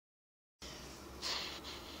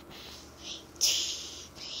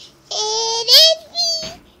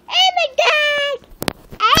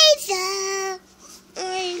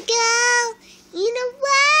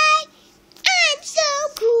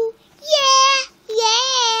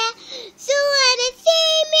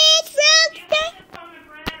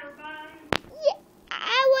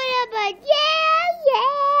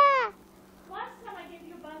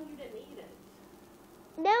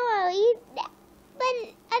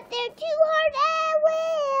they're too hard, I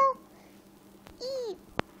will eat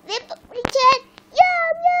them. Pretend,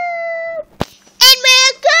 yum, yum. And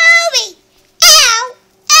we're going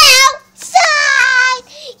outside.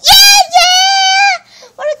 Yeah, yeah.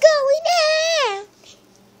 We're going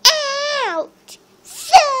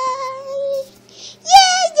outside.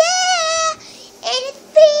 Yeah, yeah. And it's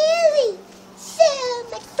really so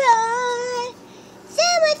much fun. So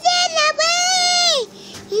much in the way.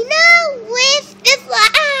 You know, with the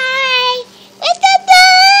fly. With the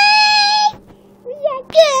bird. We are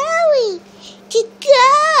going to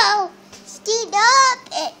go. Stand up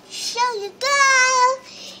and show you go.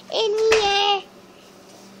 And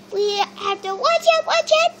we have to watch out,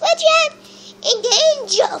 and then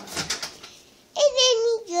jump. And then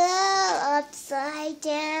we go upside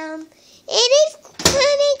down. It is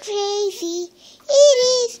kind of crazy. It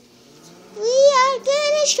is. We are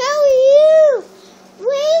gonna show you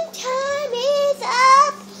when time is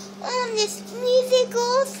up on this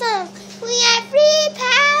musical song. We have free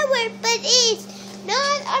power, but it's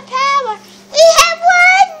not our power. We have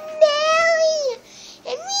 1 million,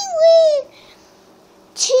 and we win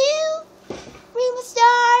 2 rainbow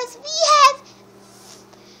stars. We have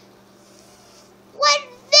 1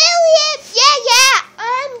 billion. Yeah,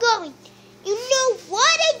 I'm going. You know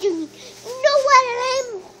what I'm doing. You know what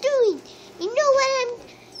I'm doing. You know what I'm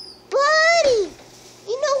buddy.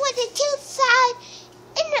 You know what the tilt side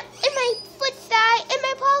and my foot side and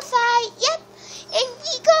my paw side. Yep. And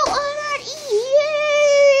we go on our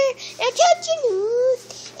ear and touch your nose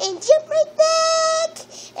and jump right back.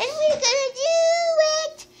 And we're gonna do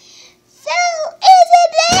it. So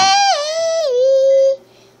easily.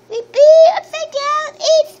 We be upside down.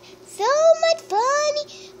 It's so much fun.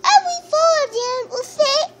 And we fall down. We'll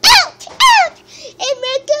say out. And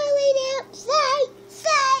we're going outside,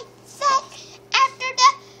 side. After the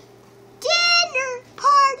dinner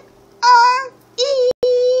part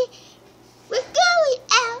we're going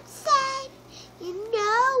outside. You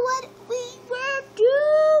know what we were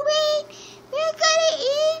doing? We're gonna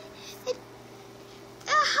eat a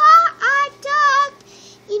hot dog.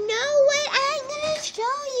 You know what I'm gonna show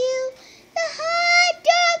you? The hot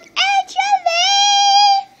dog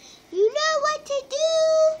actually. You know what to do.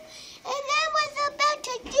 And I was about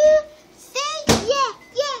to do. Say yeah.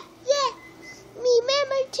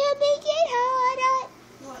 Remember to make it hot.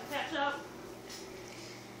 You want ketchup?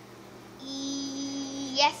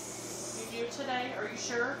 Yes. You do today? Are you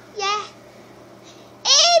sure? Yeah.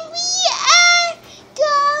 And we are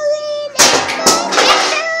going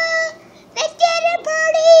outside. Let's get a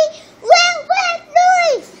party. Loud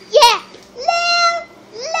noise. Yeah. Loud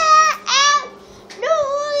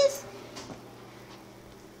noise.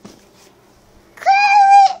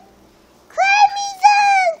 Climby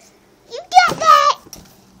songs. You got that.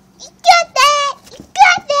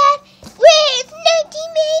 Where's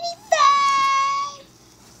 1985?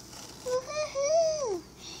 Woohoo.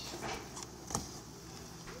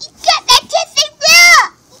 You got that Jesse Roll.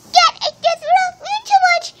 Not too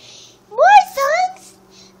much. More songs.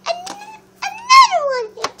 Another one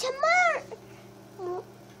tomorrow. We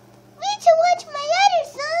need to watch my other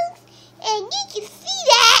songs, and you can see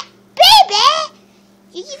that, baby.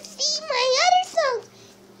 You can see my other songs.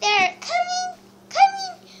 They're coming.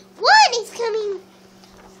 One is coming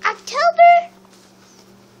October.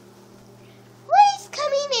 One is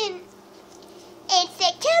coming in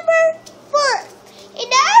September 1st. And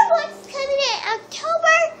the other one's coming in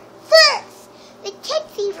October 1st. The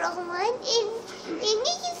Tootsie Roll one. And you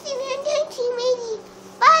can see the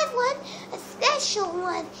 1985 one, a special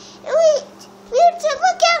one.